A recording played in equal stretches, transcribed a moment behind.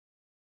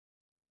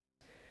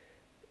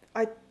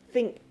I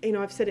think, you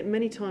know, I've said it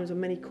many times on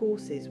many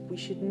courses, we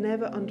should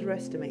never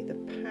underestimate the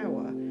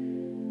power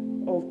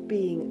of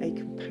being a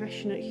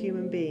compassionate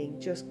human being,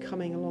 just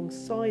coming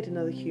alongside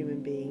another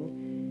human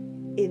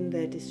being in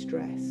their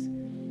distress.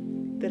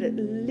 That at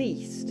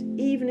least,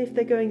 even if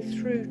they're going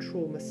through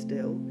trauma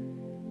still,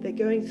 they're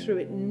going through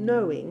it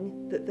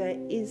knowing that there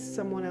is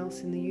someone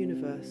else in the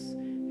universe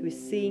who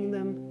is seeing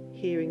them,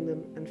 hearing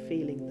them and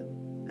feeling them.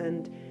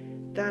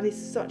 And that is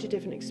such a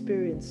different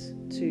experience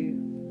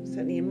to,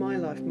 certainly in my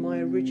life, my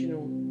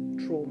original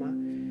trauma,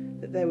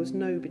 that there was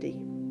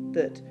nobody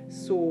that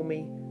saw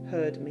me,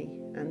 heard me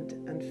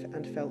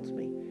and felt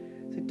me.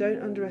 So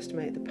don't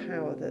underestimate the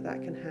power that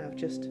can have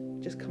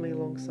just coming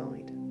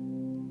alongside.